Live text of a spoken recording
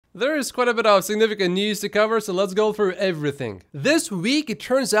There is quite a bit of significant news to cover, so let's go through everything. This week, it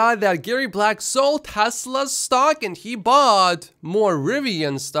turns out that Gary Black sold Tesla's stock and he bought more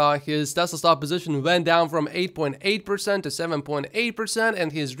Rivian stock. His Tesla stock position went down from 8.8% to 7.8%,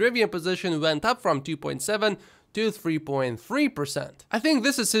 and his Rivian position went up from 2.7% to 3.3%. I think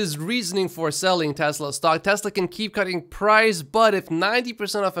this is his reasoning for selling Tesla stock. Tesla can keep cutting price, but if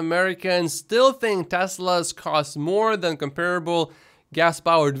 90% of Americans still think Teslas cost more than comparable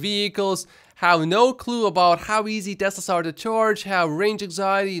gas-powered vehicles, have no clue about how easy Teslas are to charge, have range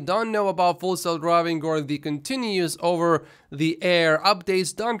anxiety, don't know about full self-driving or the continuous over-the-air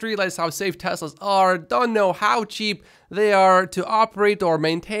updates, don't realize how safe Teslas are, don't know how cheap they are to operate or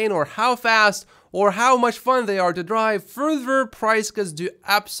maintain, or how fast or how much fun they are to drive, further price cuts do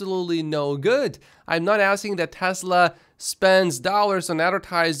absolutely no good. I'm not asking that Tesla spends dollars on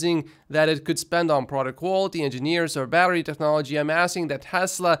advertising that it could spend on product quality, engineers, or battery technology. I'm asking that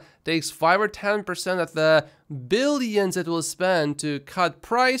Tesla takes 5 or 10% of the billions it will spend to cut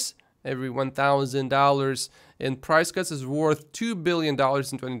price. Every $1,000 in price cuts is worth $2 billion in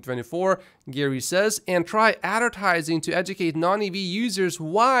 2024, Gary says, and try advertising to educate non-EV users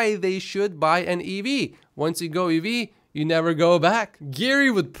why they should buy an EV. Once you go EV, you never go back.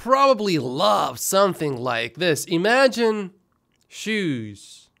 Gary would probably love something like this. Imagine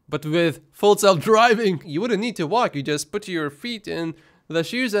shoes, but with full self-driving. You wouldn't need to walk, you just put your feet in the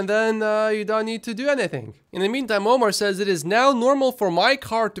shoes and then you don't need to do anything. In the meantime, Omar says it is now normal for my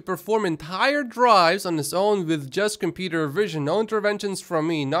car to perform entire drives on its own with just computer vision. No interventions from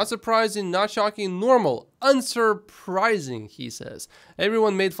me. Not surprising, not shocking, normal. Unsurprising, he says.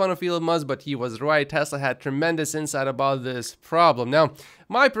 Everyone made fun of Elon Musk, but he was right. Tesla had tremendous insight about this problem. Now,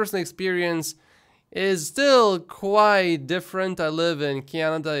 my personal experience is still quite different. I live in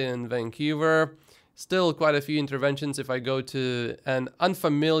Canada, in Vancouver. Still quite a few interventions if I go to an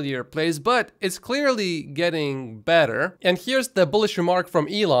unfamiliar place, but it's clearly getting better. And here's the bullish remark from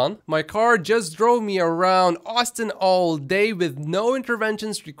Elon. My car just drove me around Austin all day with no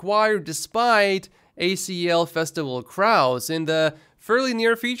interventions required despite ACL festival crowds. In the fairly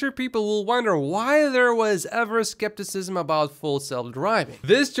near future, people will wonder why there was ever skepticism about full self-driving.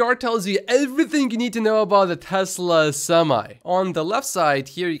 This chart tells you everything you need to know about the Tesla Semi. On the left side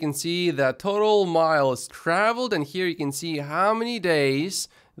here you can see the total miles traveled, and here you can see how many days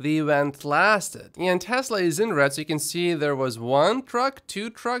the event lasted. And Tesla is in red, so you can see there was 1 truck, 2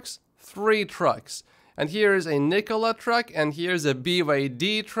 trucks, 3 trucks. And here's a Nikola truck, and here's a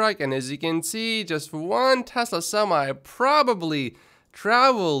BYD truck, and as you can see, just one Tesla Semi probably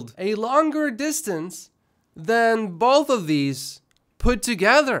traveled a longer distance than both of these put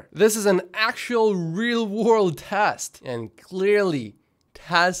together. This is an actual real-world test, and clearly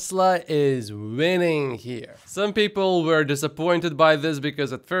Tesla is winning here. Some people were disappointed by this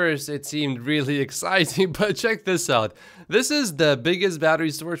because at first it seemed really exciting, but check this out. This is the biggest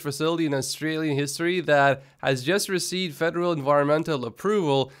battery storage facility in Australian history that has just received federal environmental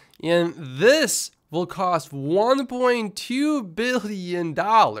approval, and this will cost $1.2 billion,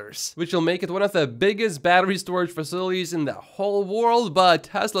 which will make it one of the biggest battery storage facilities in the whole world, but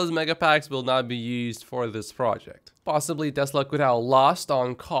Tesla's Megapacks will not be used for this project. Possibly Tesla could have lost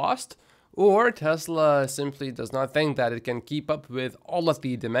on cost, or Tesla simply does not think that it can keep up with all of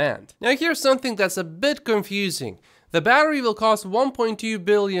the demand. Now here's something that's a bit confusing. The battery will cost $1.2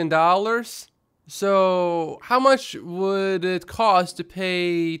 billion. So how much would it cost to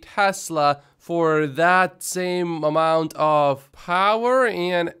pay Tesla for that same amount of power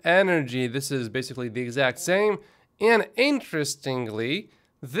and energy? This is basically the exact same. And interestingly,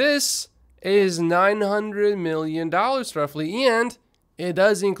 this is $900 million roughly, and it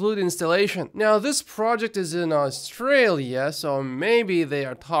does include installation. Now this project is in Australia, so maybe they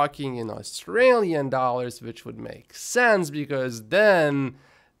are talking in Australian dollars, which would make sense because then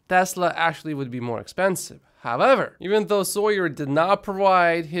Tesla actually would be more expensive. However, even though Sawyer did not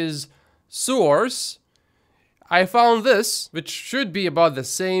provide his source, I found this, which should be about the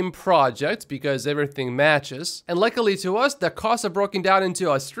same project because everything matches. And luckily to us, the costs are broken down into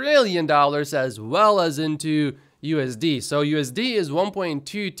Australian dollars as well as into USD. So USD is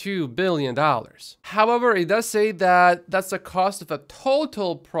 $1.22 billion. However, it does say that that's the cost of the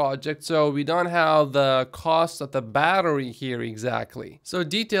total project, so we don't have the cost of the battery here exactly. So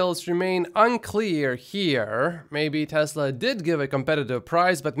details remain unclear here. Maybe Tesla did give a competitive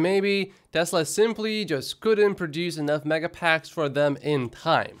price, but maybe Tesla simply just couldn't produce enough Megapacks for them in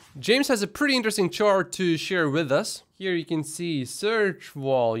time. James has a pretty interesting chart to share with us. Here you can see search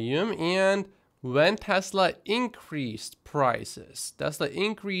volume and when Tesla increased prices. Tesla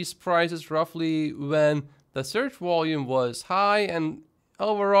increased prices roughly when the search volume was high, and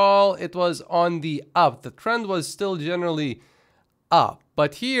overall it was on the up. The trend was still generally up,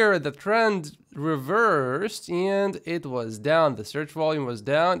 but here the trend reversed and it was down. The search volume was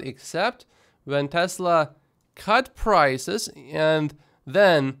down, except when Tesla cut prices, and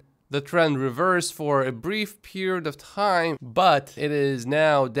then the trend reversed for a brief period of time, but it is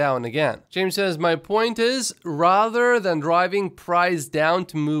now down again. James says, my point is, rather than driving price down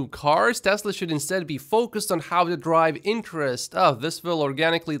to move cars, Tesla should instead be focused on how to drive interest up. This will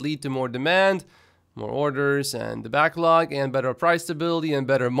organically lead to more demand, more orders, and the backlog, and better price stability, and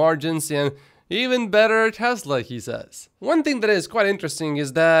better margins, and even better Tesla, he says. One thing that is quite interesting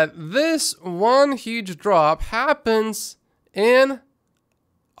is that this one huge drop happens in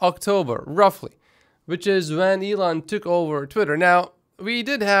October, roughly, which is when Elon took over Twitter. Now, we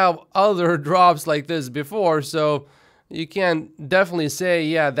did have other drops like this before, so you can definitely say,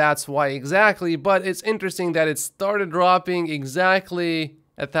 yeah, that's why exactly, but it's interesting that it started dropping exactly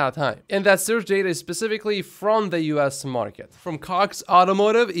at that time. And that search data is specifically from the US market. From Cox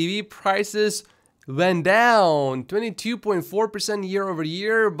Automotive, EV prices went down 22.4% year over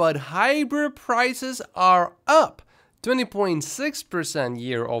year, but hybrid prices are up 20.6%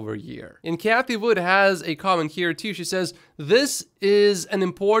 year over year. And Kathy Wood has a comment here too. She says, this is an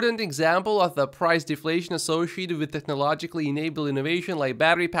important example of the price deflation associated with technologically enabled innovation like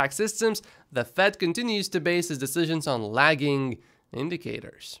battery pack systems. The Fed continues to base its decisions on lagging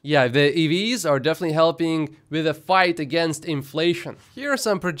indicators. Yeah, the EVs are definitely helping with the fight against inflation. Here are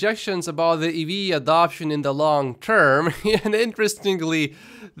some projections about the EV adoption in the long term. And interestingly,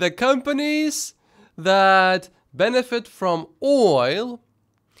 the companies that benefit from oil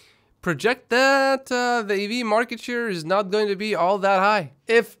project that the EV market share is not going to be all that high.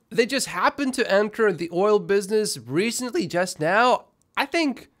 If they just happen to enter the oil business recently, just now, I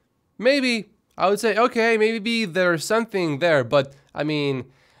think maybe I would say, okay, maybe there's something there. But I mean,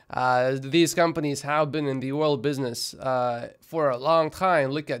 these companies have been in the oil business for a long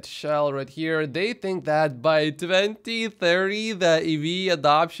time. Look at Shell right here. They think that by 2030, the EV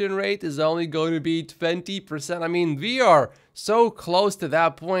adoption rate is only going to be 20%. I mean, we are so close to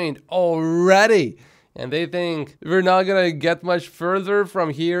that point already. And they think we're not going to get much further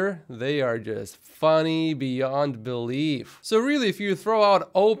from here. They are just funny beyond belief. So really, if you throw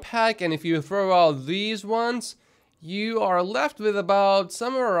out OPEC and if you throw out these ones, you are left with about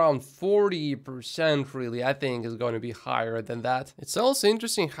somewhere around 40% really. I think is going to be higher than that. It's also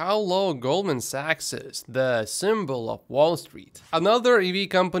interesting how low Goldman Sachs is, the symbol of Wall Street. Another EV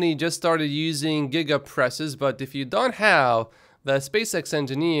company just started using gigapresses, but if you don't have the SpaceX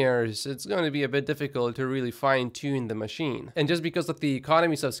engineers, it's going to be a bit difficult to really fine-tune the machine. And just because of the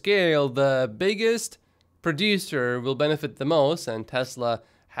economies of scale, the biggest producer will benefit the most, and Tesla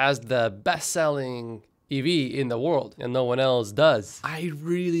has the best-selling EV in the world, and no one else does. I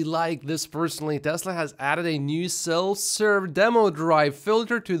really like this personally. Tesla has added a new self-serve demo drive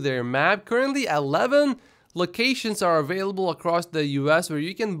filter to their map. Currently, 11 locations are available across the US where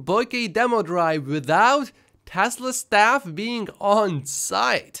you can book a demo drive without Tesla staff being on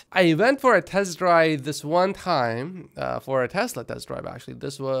site. I went for a test drive this one time, for a Tesla test drive actually.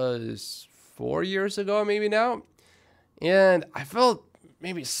 This was 4 years ago maybe now. And I felt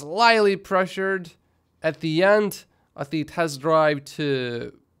maybe slightly pressured at the end of the test drive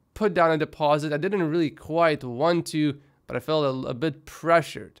to put down a deposit. I didn't really quite want to, but I felt a bit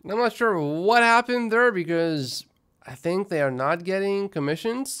pressured. And I'm not sure what happened there because I think they are not getting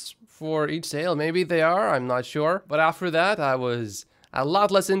commissions for each sale. Maybe they are, I'm not sure. But after that, I was a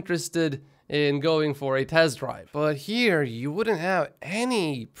lot less interested in going for a test drive. But here, you wouldn't have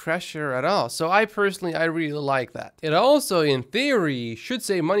any pressure at all. So I really like that. It also, in theory, should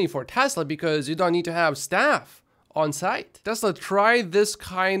save money for Tesla because you don't need to have staff on site. Tesla tried this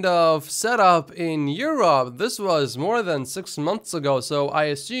kind of setup in Europe. This was more than 6 months ago, so I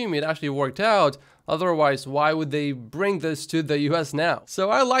assume it actually worked out. Otherwise, why would they bring this to the US now? So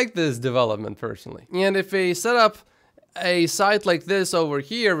I like this development personally. And if they set up a site like this over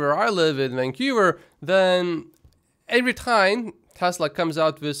here where I live in Vancouver, then every time Tesla comes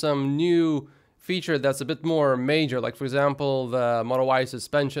out with some new feature that's a bit more major, like for example, the Model Y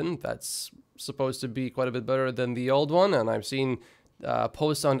suspension, that's supposed to be quite a bit better than the old one. And I've seen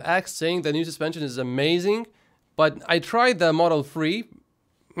posts on X saying the new suspension is amazing, but I tried the Model 3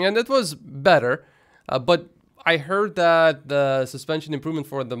 and it was better. But I heard that the suspension improvement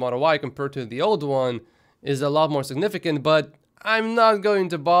for the Model Y compared to the old one is a lot more significant, but I'm not going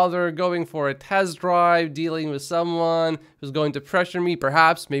to bother going for a test drive, dealing with someone who's going to pressure me.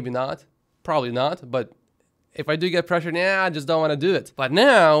 Perhaps, maybe not, probably not, but if I do get pressured, I just don't want to do it. But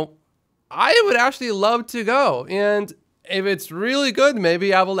now, I would actually love to go, and if it's really good,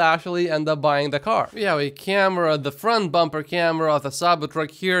 maybe I will actually end up buying the car. We have a camera, the front bumper camera of the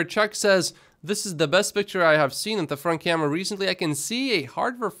Cybertruck here. Chuck says, this is the best picture I have seen of the front camera recently. I can see a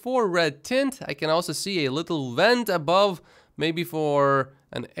hardware 4 red tint. I can also see a little vent above, maybe for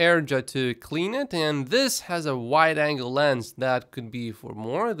an air jet to clean it, and this has a wide angle lens that could be for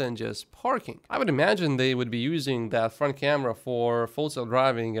more than just parking. I would imagine they would be using that front camera for full self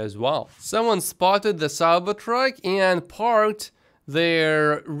driving as well. Someone spotted the Cybertruck and parked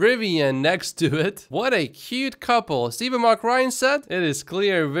their Rivian next to it. What a cute couple. Stephen Mark Ryan said, it is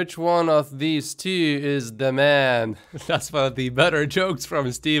clear which one of these two is the man. That's one of the better jokes from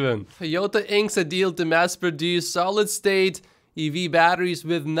Stephen. Toyota inks a deal to mass produce solid state EV batteries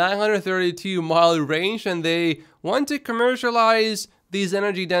with 932-mile range, and they want to commercialize these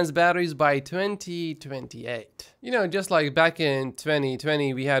energy-dense batteries by 2028. You know, just like back in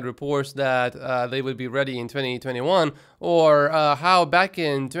 2020, we had reports that they would be ready in 2021, or how back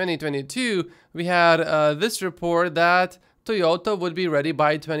in 2022, we had this report that Toyota would be ready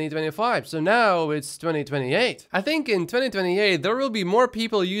by 2025. So now it's 2028. I think in 2028, there will be more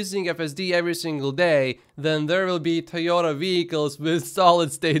people using FSD every single day than there will be Toyota vehicles with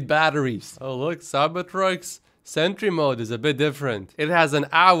solid state batteries. Oh look, Cybertruck's Sentry mode is a bit different. It has an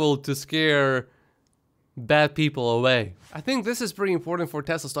owl to scare bad people away. I think this is pretty important for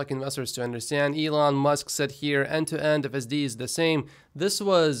Tesla stock investors to understand. Elon Musk said here, end-to-end FSD is the same. This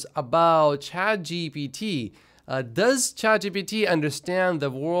was about ChatGPT. Does ChatGPT understand the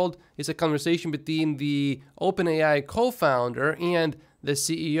world? It's a conversation between the OpenAI co-founder and the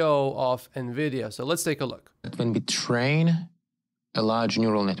CEO of NVIDIA. So let's take a look. When we train a large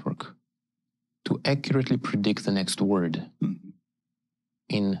neural network to accurately predict the next word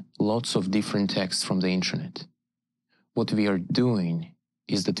in lots of different texts from the internet, what we are doing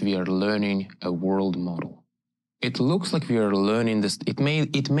is that we are learning a world model. It looks like we are learning this. It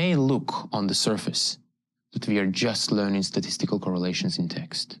may look on the surface that we are just learning statistical correlations in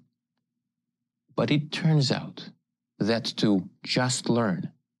text. But it turns out that to just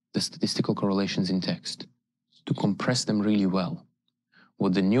learn the statistical correlations in text, to compress them really well,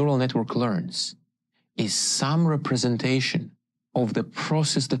 what the neural network learns is some representation of the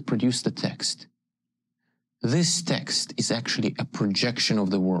process that produced the text. This text is actually a projection of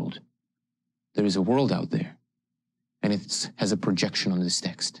the world. There is a world out there, and it has a projection on this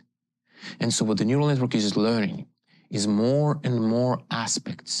text. And so what the neural network is learning is more and more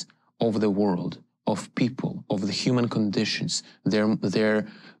aspects of the world, of people, of the human conditions,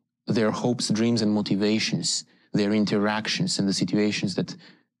 their hopes, dreams, and motivations, their interactions and the situations that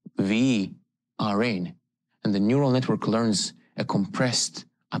we are in. And the neural network learns a compressed,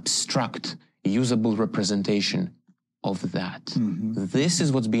 abstract, usable representation of that. This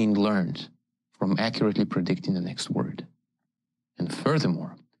is what's being learned from accurately predicting the next word. And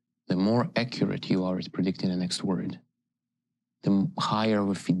furthermore, the more accurate you are at predicting the next word, the higher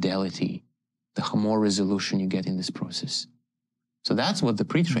the fidelity, the more resolution you get in this process. So that's what the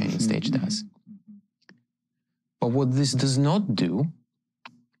pre-training stage does. But what this does not do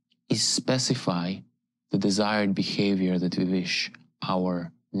is specify the desired behavior that we wish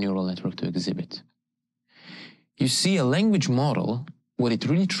our neural network to exhibit. You see, a language model, what it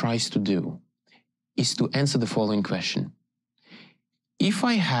really tries to do is to answer the following question. If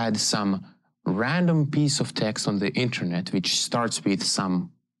I had some random piece of text on the internet which starts with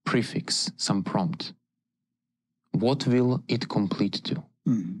some prefix, some prompt, what will it complete to?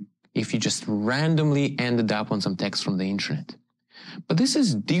 If you just randomly ended up on some text from the internet. But this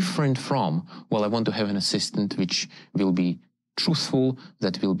is different from, well, I want to have an assistant which will be truthful,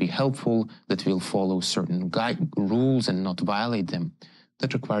 that will be helpful, that will follow certain rules and not violate them.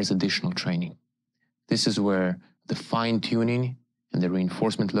 That requires additional training. This is where the fine-tuning and the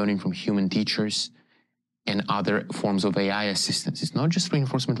reinforcement learning from human teachers and other forms of AI assistance. It's not just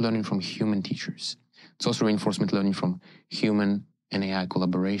reinforcement learning from human teachers. It's also reinforcement learning from human and AI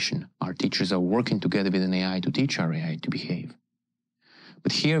collaboration. Our teachers are working together with an AI to teach our AI to behave.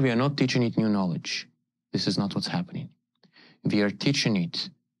 But here we are not teaching it new knowledge. This is not what's happening. We are teaching it.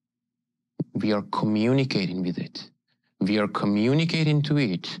 We are communicating with it. We are communicating to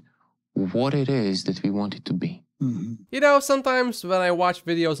it what it is that we want it to be. You know, sometimes when I watch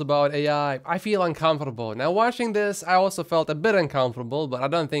videos about AI, I feel uncomfortable. Now watching this, I also felt a bit uncomfortable, but I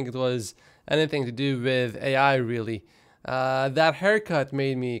don't think it was anything to do with AI really. That haircut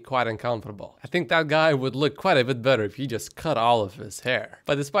made me quite uncomfortable. I think that guy would look quite a bit better if he just cut all of his hair.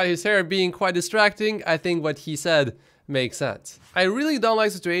 But despite his hair being quite distracting, I think what he said makes sense. I really don't like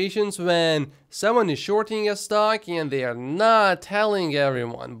situations when someone is shorting a stock and they are not telling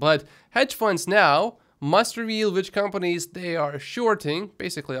everyone. But hedge funds now, must reveal which companies they are shorting,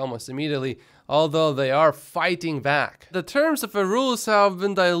 basically almost immediately, although they are fighting back. The terms of the rules have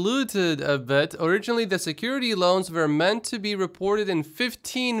been diluted a bit. Originally, the security loans were meant to be reported in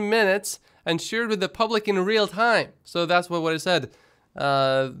 15 minutes and shared with the public in real time. So that's what it said.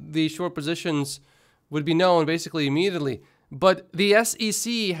 The short positions would be known basically immediately. But the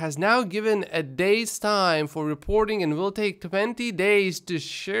SEC has now given a day's time for reporting and will take 20 days to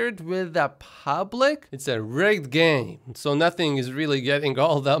share it with the public. It's a rigged game, so nothing is really getting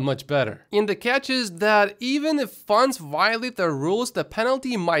all that much better. And the catch is that even if funds violate the rules, the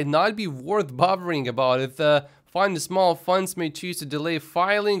penalty might not be worth bothering about. If the fine small funds may choose to delay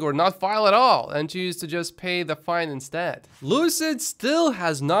filing or not file at all and choose to just pay the fine instead. Lucid still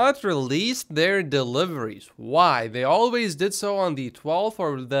has not released their deliveries. Why? They always did so on the 12th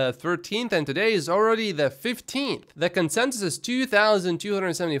or the 13th, and today is already the 15th. The consensus is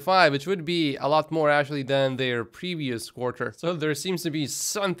 2,275, which would be a lot more actually than their previous quarter. So there seems to be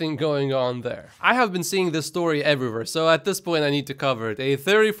something going on there. I have been seeing this story everywhere, so at this point I need to cover it. A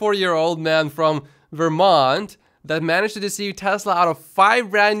 34-year-old man from Vermont that managed to deceive Tesla out of 5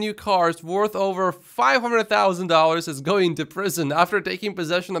 brand new cars worth over $500,000 is going to prison. After taking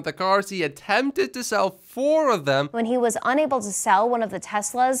possession of the cars, he attempted to sell 4 of them. When he was unable to sell one of the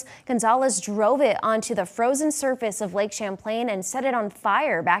Teslas, Gonzalez drove it onto the frozen surface of Lake Champlain and set it on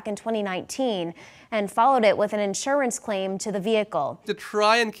fire back in 2019 and followed it with an insurance claim to the vehicle. To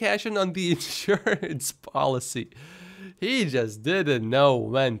try and cash in on the insurance policy. He just didn't know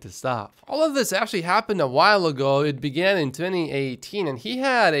when to stop. All of this actually happened a while ago. It began in 2018, and he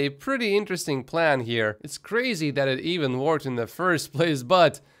had a pretty interesting plan here. It's crazy that it even worked in the first place,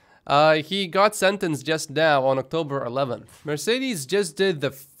 but he got sentenced just now on October 11th. Mercedes just did the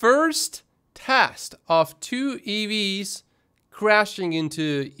first test of 2 EVs crashing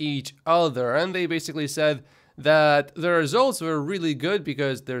into each other, and they basically said that the results were really good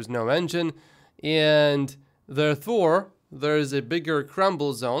because there's no engine, and therefore, there is a bigger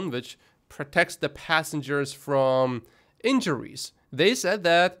crumble zone which protects the passengers from injuries. They said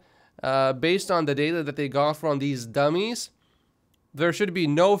that based on the data that they got from these dummies, there should be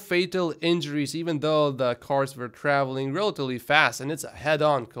no fatal injuries even though the cars were traveling relatively fast, and it's a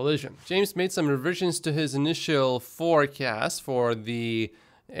head-on collision. James made some revisions to his initial forecast for the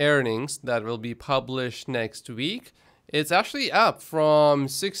earnings that will be published next week. It's actually up from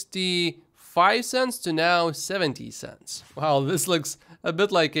 65 cents to now 70 cents. Wow, this looks a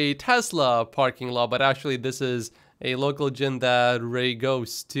bit like a Tesla parking lot, but actually this is a local gym that Ray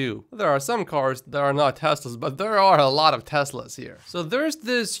goes to. There are some cars that are not Teslas, but there are a lot of Teslas here. So there's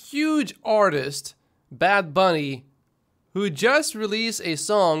this huge artist, Bad Bunny, who just released a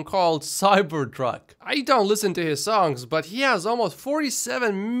song called Cybertruck. I don't listen to his songs, but he has almost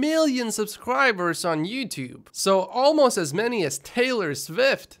 47 million subscribers on YouTube. So almost as many as Taylor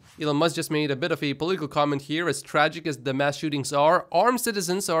Swift. Elon Musk just made a bit of a political comment here. As tragic as the mass shootings are, armed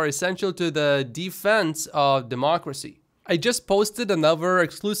citizens are essential to the defense of democracy. I just posted another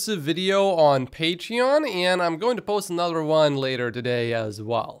exclusive video on Patreon, and I'm going to post another one later today as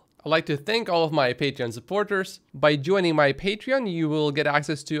well. I'd like to thank all of my Patreon supporters. By joining my Patreon, you will get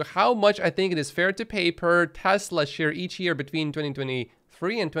access to how much I think it is fair to pay per Tesla share each year between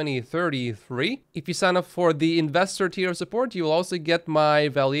 2023 and 2033. If you sign up for the investor tier of support, you will also get my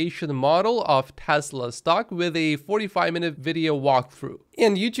valuation model of Tesla stock with a 45-minute video walkthrough.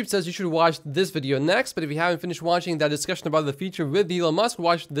 And YouTube says you should watch this video next, but if you haven't finished watching that discussion about the future with Elon Musk,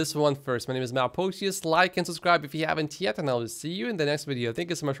 watch this one first. My name is Matt Potius. Like and subscribe if you haven't yet, and I will see you in the next video. Thank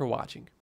you so much for watching.